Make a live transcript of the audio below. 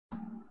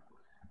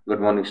Good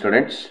morning,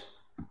 students.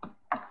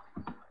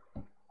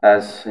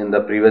 As in the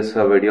previous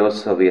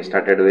videos, we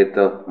started with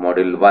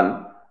module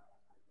 1,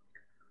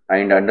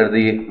 and under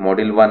the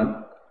module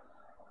 1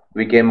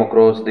 we came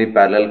across the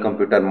parallel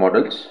computer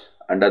models.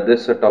 Under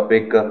this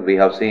topic we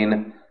have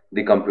seen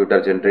the computer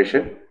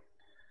generation,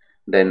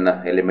 then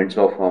elements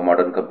of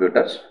modern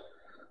computers.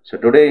 So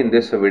today in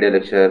this video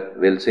lecture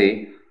we'll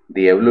see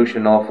the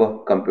evolution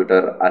of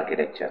computer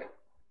architecture.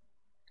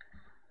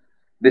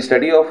 The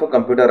study of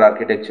computer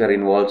architecture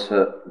involves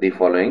the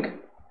following.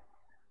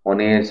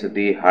 One is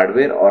the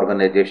hardware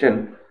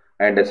organization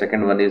and the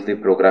second one is the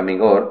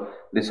programming or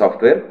the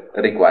software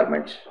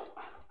requirements.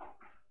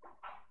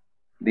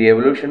 The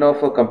evolution of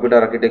computer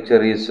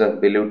architecture is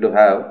believed to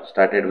have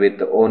started with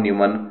von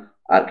Neumann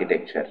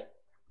architecture.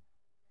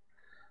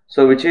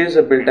 So which is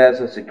built as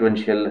a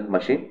sequential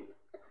machine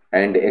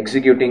and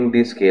executing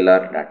the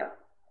scalar data.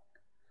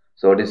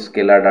 So what is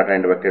scalar data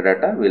and vector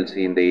data we'll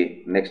see in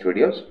the next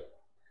videos.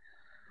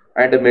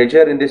 And a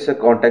major in this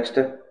context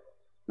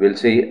we'll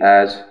see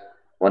as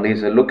one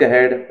is a look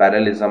ahead,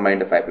 parallelism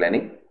and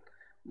pipelining.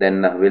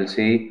 Then we'll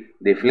see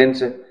the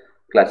FLYNN'S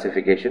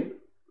classification.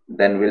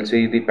 Then we'll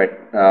see the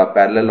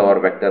parallel or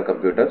vector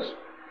computers.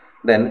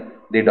 Then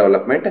the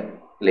development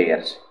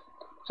layers.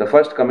 So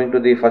first coming to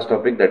the first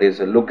topic, that is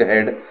look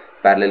ahead,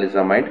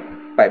 parallelism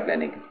and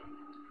pipelining.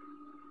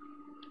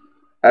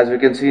 As we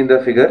can see in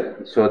the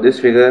figure, so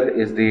this figure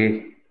is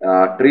the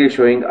tree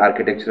showing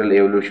architectural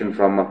evolution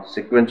from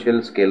sequential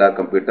scalar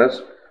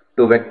computers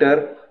to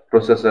vector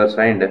processors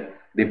and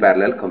the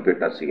parallel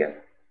computers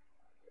here.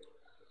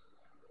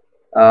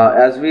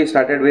 As we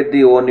started with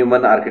the von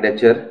Neumann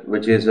architecture,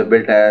 which is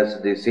built as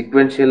the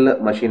sequential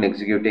machine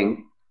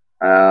executing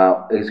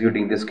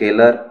the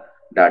scalar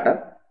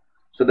data.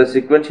 So the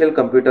sequential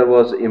computer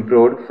was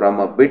improved from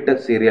a bit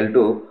serial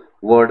to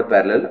word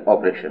parallel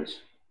operations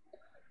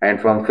and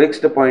from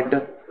fixed point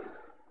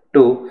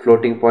to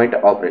floating point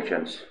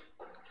operations.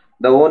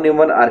 The von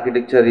Neumann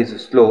architecture is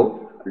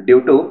slow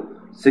due to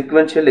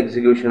sequential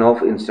execution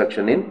of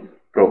instruction in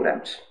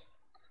programs.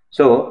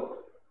 So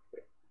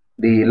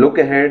the look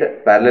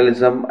ahead,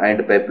 parallelism and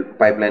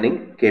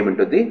pipelining came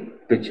into the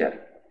picture.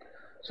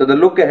 So the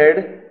look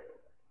ahead,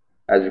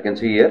 as you can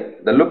see here,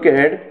 the look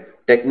ahead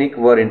technique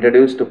were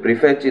introduced to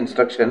prefetch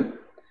instruction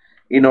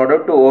in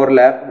order to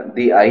overlap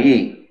the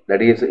IE,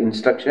 that is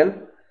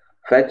instruction,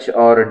 fetch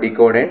or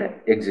decode and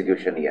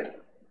execution here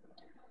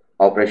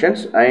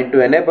operations, and to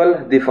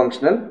enable the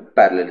functional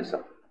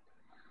parallelism.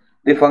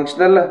 The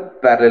functional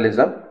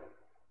parallelism,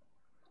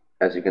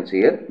 as you can see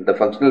here, the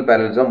functional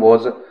parallelism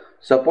was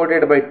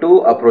supported by two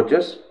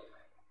approaches.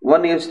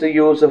 One is to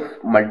use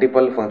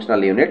multiple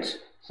functional units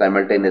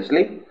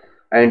simultaneously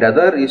and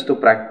other is to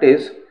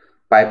practice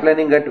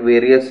pipelining at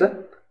various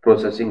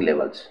processing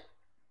levels.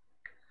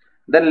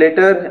 Then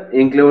later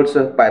includes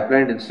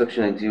pipelined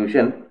instruction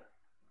execution,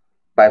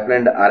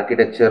 pipelined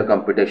architecture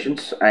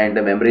computations and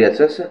memory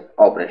access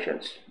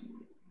operations.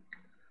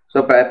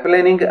 So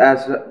pipelining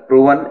has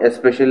proven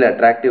especially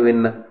attractive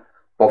in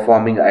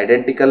performing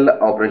identical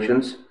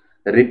operations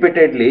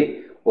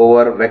repeatedly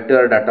over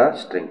vector data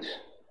strings.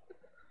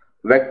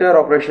 Vector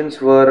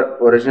operations were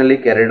originally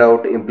carried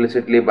out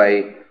implicitly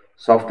by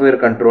software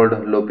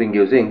controlled looping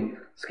using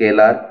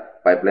scalar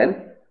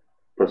pipeline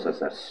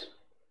processors.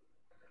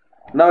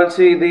 Now we'll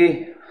see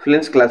the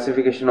FLYNN'S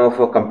classification of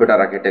computer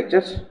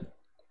architectures.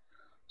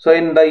 So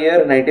in the year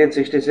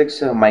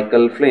 1966,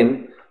 Michael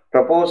Flynn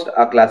proposed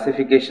a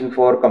classification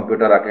for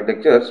computer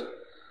architectures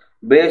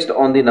based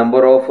on the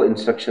number of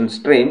instruction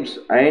streams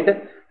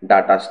and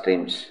data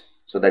streams.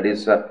 So that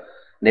is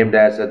named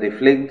as the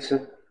FLYNN'S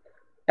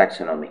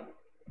taxonomy.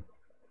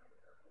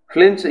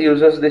 FLYNN'S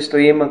uses the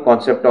stream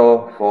concept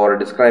for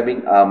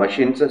describing a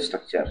machine's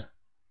structure.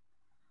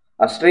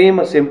 A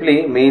stream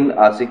simply means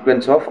a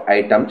sequence of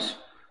items.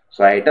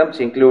 So items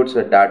includes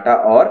data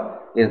or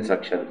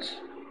instructions.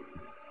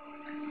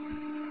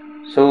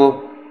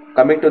 So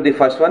coming to the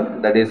first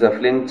one, that is a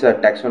FLYNN'S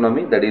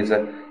taxonomy, that is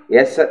a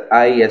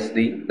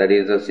SISD, that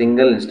is a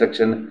single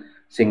instruction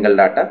single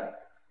data,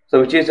 so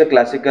which is a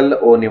classical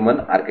von Neumann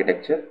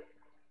architecture.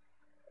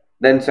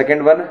 Then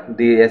second one,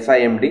 the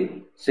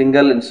SIMD,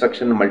 single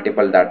instruction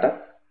multiple data,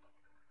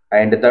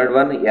 and the third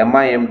one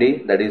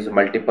MIMD, that is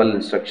multiple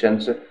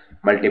instructions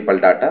multiple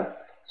data,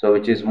 so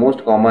which is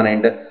most common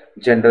and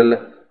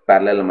general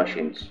parallel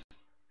machines,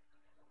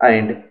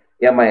 and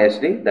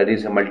MISD, that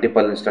is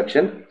multiple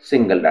instruction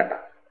single data.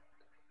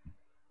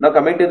 Now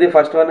coming to the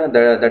first one,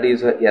 that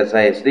is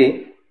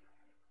SISD.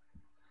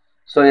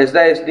 So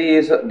SISD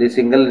is the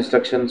single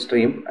instruction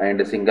stream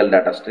and single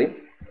data stream.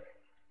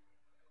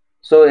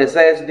 So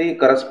SISD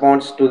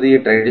corresponds to the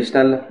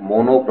traditional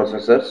mono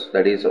processors,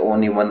 that is von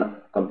Neumann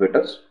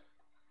computers.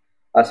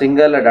 A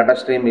single data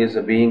stream is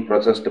being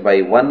processed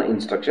by one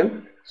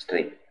instruction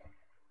stream,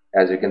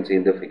 as you can see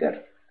in the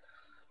figure.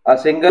 A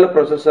single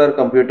processor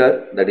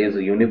computer, that is a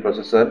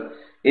uniprocessor,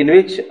 in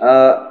which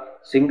a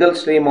single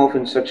stream of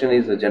instruction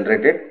is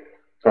generated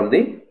from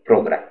the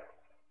program.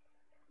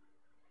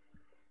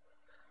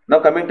 Now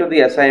coming to the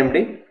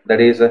SIMD,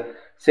 that is a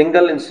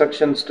single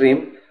instruction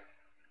stream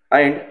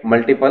and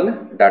multiple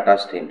data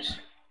streams.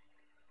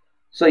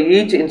 So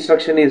each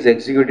instruction is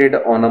executed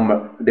on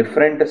a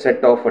different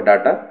set of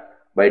data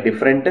by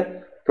different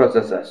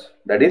processors,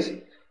 that is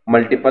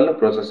multiple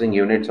processing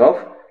units of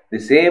the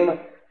same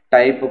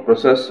type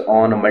process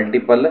on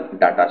multiple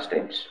data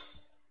streams.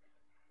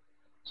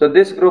 So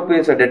this group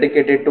is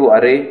dedicated to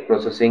array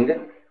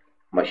processing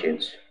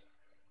machines.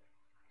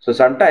 So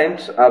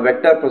sometimes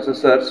vector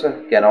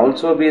processors can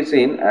also be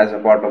seen as a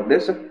part of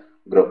this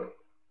group.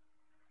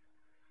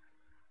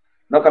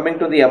 Now coming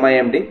to the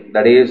MIMD,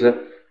 that is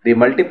the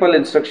multiple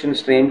instruction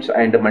streams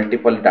and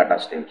multiple data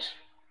streams.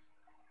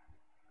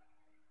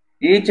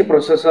 Each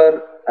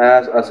processor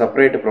has a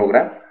separate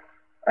program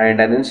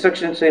and an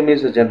instruction stream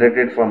is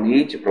generated from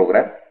each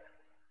program,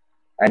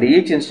 and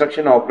each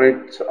instruction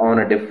operates on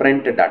a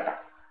different data.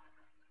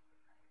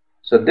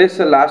 So this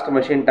last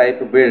machine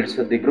type builds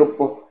the group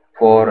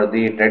for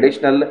the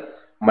traditional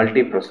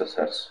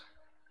multiprocessors,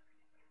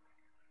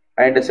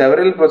 and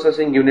several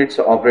processing units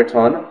operates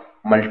on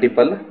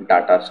multiple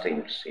data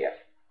streams here.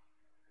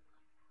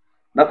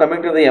 Now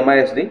coming to the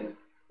MISD,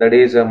 that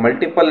is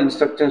multiple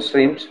instruction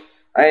streams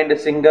and a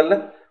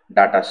single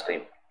data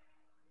stream.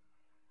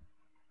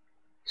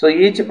 So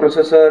each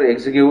processor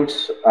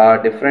executes a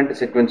different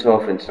sequence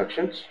of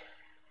instructions.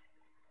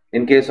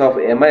 In case of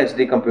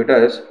MISD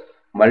computers,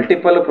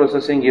 multiple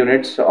processing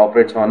units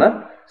operates on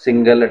a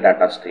single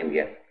data stream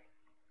here.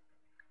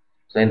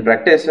 So in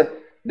practice,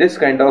 this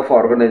kind of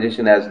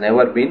organization has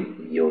never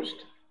been used.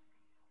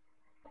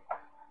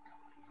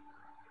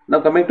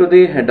 Now coming to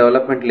the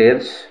development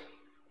layers,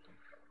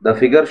 the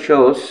figure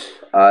shows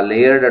a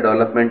layered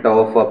development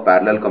of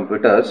parallel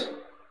computers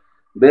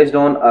based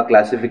on a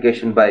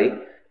classification by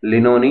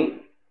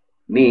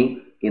FLYNN'S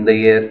in the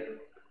year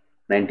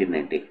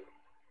 1990.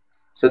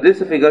 So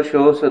this figure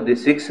shows the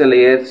 6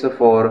 layers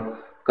for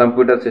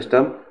computer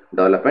system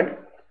development.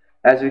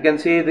 As we can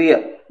see,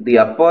 the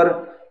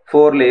upper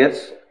 4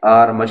 layers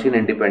are machine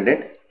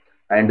independent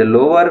and the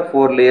lower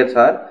 4 layers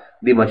are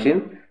the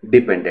machine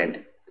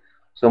dependent.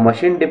 So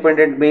machine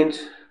dependent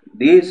means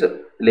these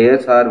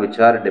layers are which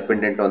are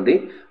dependent on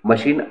the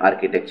machine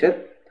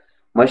architecture.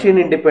 Machine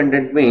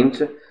independent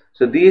means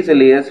so these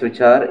layers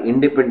which are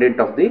independent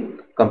of the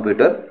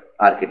computer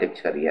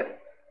architecture here.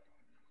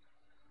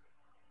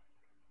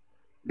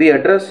 The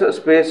address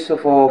space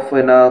of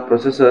a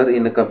processor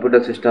in a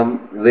computer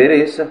system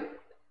varies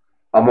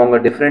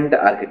among different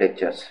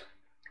architectures.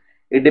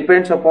 It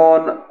depends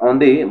on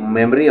the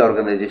memory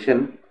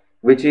organization,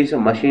 which is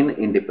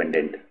machine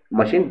dependent.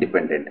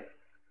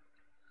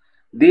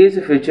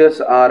 These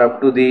features are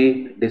up to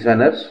the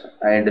designers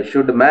and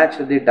should match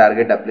the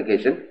target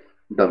application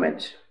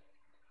domains.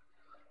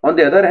 On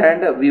the other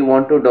hand, we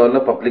want to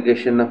develop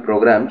application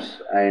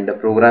programs and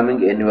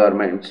programming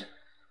environments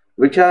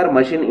which are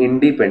machine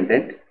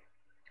independent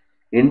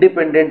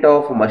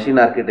of machine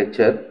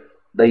architecture.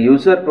 The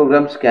user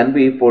programs can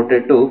be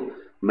ported to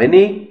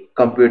many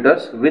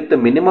computers with the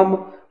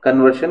minimum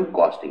conversion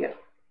cost here.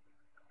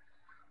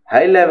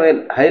 High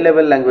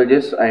level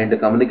languages and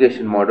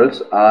communication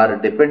models are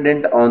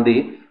dependent on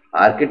the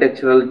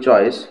architectural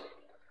choice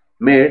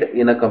made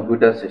in a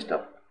computer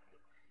system.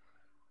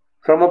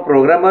 From a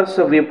programmer's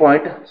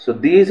viewpoint, so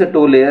these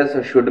 2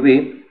 layers should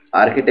be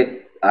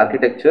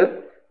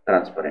architecture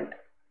transparent.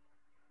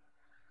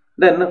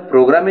 Then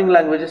programming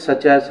languages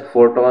such as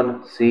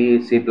Fortran,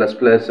 C, C++,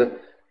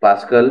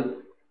 Pascal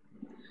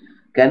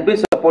can be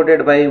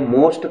supported by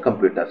most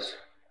computers.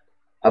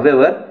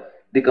 However,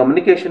 the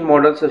communication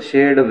models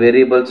shared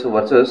variables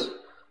versus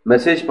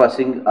message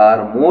passing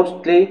are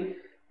mostly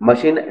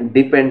machine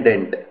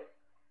dependent.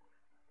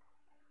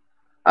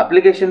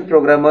 Application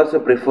programmers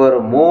prefer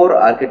more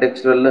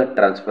architectural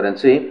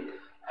transparency.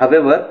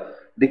 However,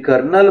 the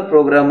kernel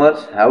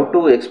programmers have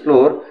to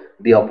explore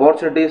the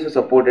opportunities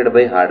supported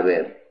by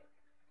hardware.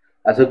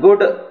 As a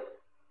good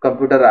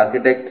computer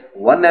architect,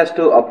 one has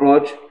to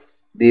approach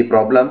the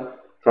problem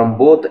from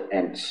both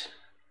ends.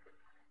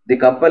 The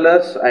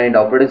compilers and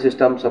operating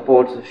system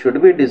supports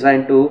should be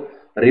designed to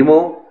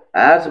remove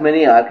as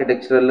many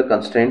architectural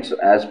constraints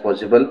as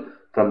possible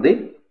from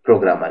the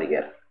programmer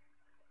here.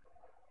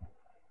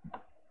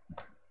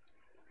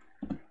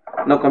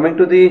 Now coming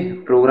to the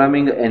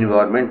programming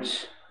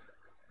environments,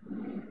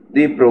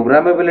 the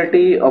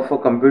programmability of a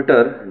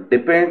computer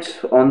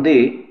depends on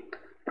the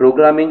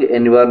programming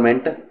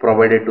environment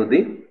provided to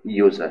the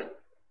user.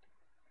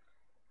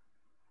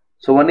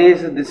 So one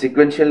is the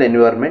sequential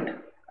environment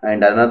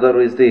and another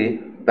is the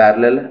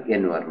parallel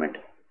environment.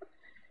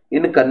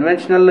 In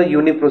conventional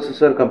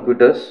uniprocessor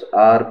computers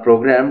are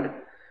programmed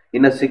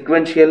in a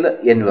sequential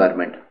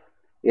environment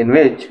in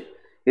which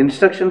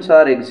instructions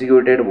are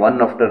executed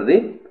one after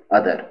the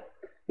other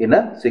in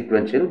a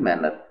sequential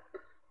manner,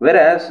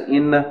 whereas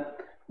in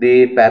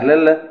the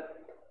parallel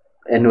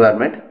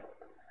environment,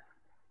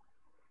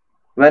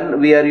 when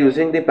we are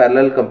using the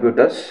parallel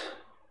computers,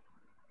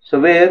 so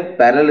where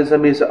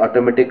parallelism is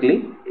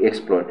automatically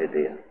exploited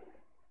here.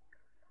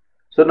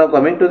 So now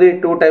coming to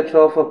the 2 types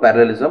of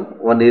parallelism,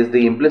 one is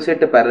the implicit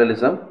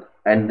parallelism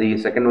and the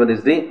second one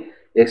is the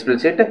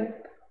explicit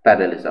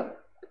parallelism.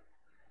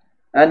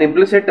 An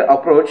implicit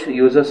approach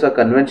uses a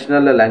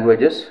conventional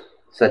languages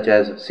such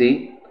as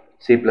C,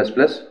 C++,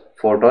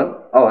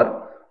 Fortran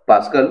or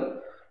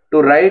Pascal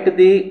to write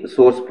the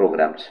source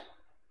programs.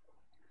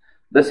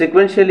 The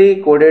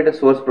sequentially coded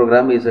source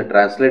program is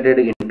translated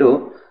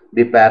into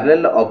the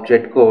parallel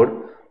object code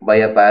by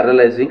a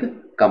parallelizing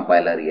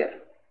compiler here,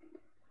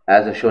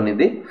 as shown in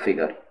the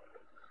figure.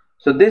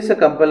 So this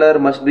compiler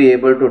must be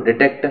able to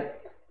detect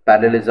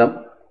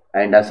parallelism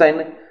and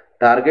assign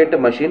target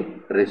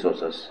machine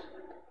resources.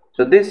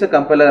 So this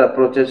compiler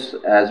approaches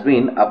has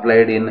been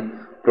applied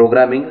in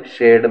programming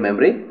shared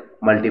memory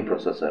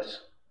multiprocessors.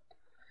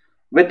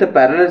 With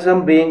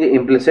parallelism being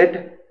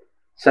implicit,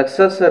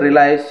 success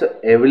relies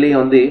heavily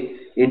on the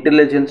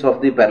intelligence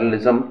of the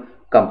parallelism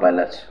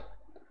compilers.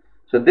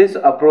 So this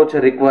approach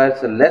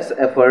requires less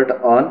effort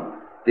on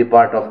the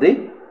part of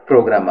the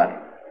programmer.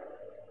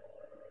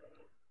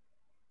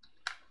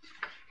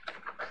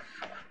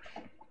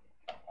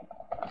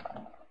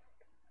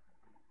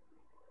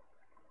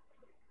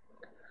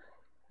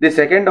 The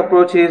second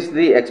approach is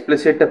the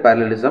explicit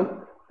parallelism,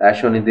 as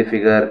shown in the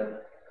figure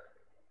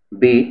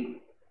B.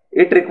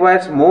 It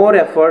requires more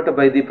effort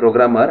by the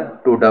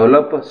programmer to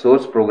develop a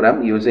source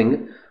program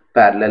using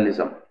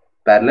parallelism,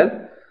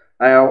 parallel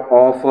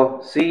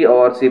of C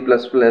or C++,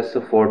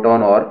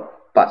 Fortran or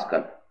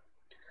Pascal.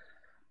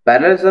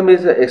 Parallelism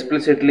is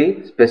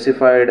explicitly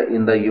specified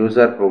in the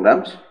user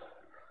programs.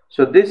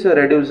 So this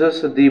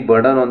reduces the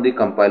burden on the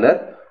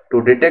compiler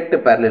to detect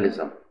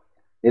parallelism.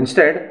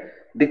 Instead,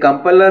 the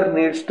compiler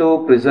needs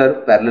to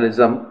preserve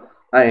parallelism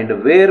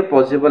and where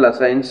possible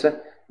assigns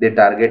the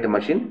target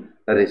machine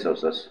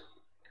resources.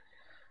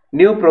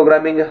 New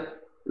programming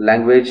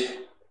language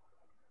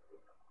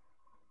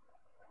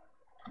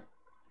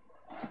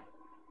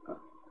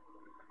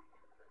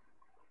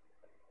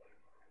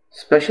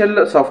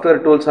special software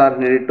tools are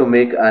needed to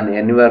make an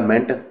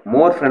environment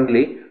more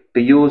friendly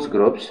to use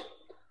groups.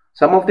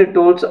 Some of the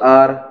tools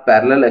are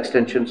parallel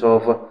extensions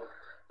of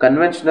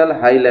conventional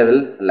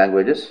high-level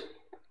languages.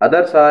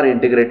 Others are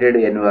integrated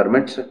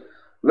environments,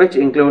 which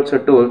includes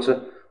tools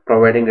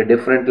providing a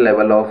different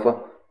level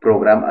of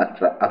program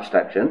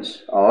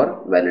abstractions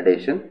or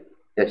validation,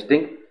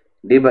 testing,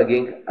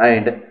 debugging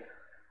and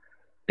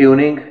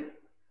tuning,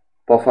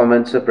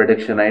 performance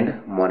prediction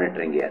and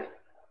monitoring here.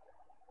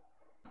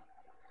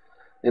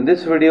 In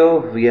this video,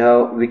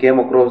 we came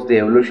across the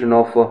evolution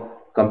of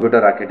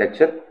computer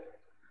architecture.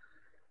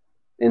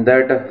 In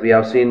that, we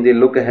have seen the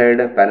look ahead,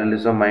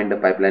 parallelism and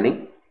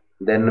pipelining.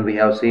 Then we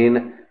have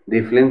seen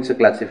the FLYNN'S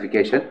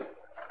classification.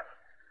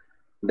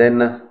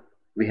 Then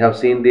we have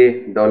seen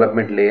the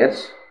development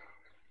layers.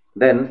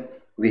 Then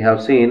we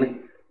have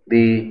seen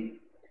the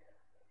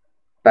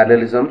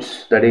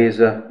parallelisms, that is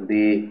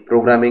the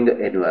programming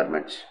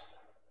environments.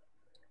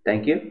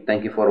 Thank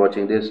you for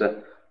watching this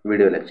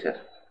video lecture.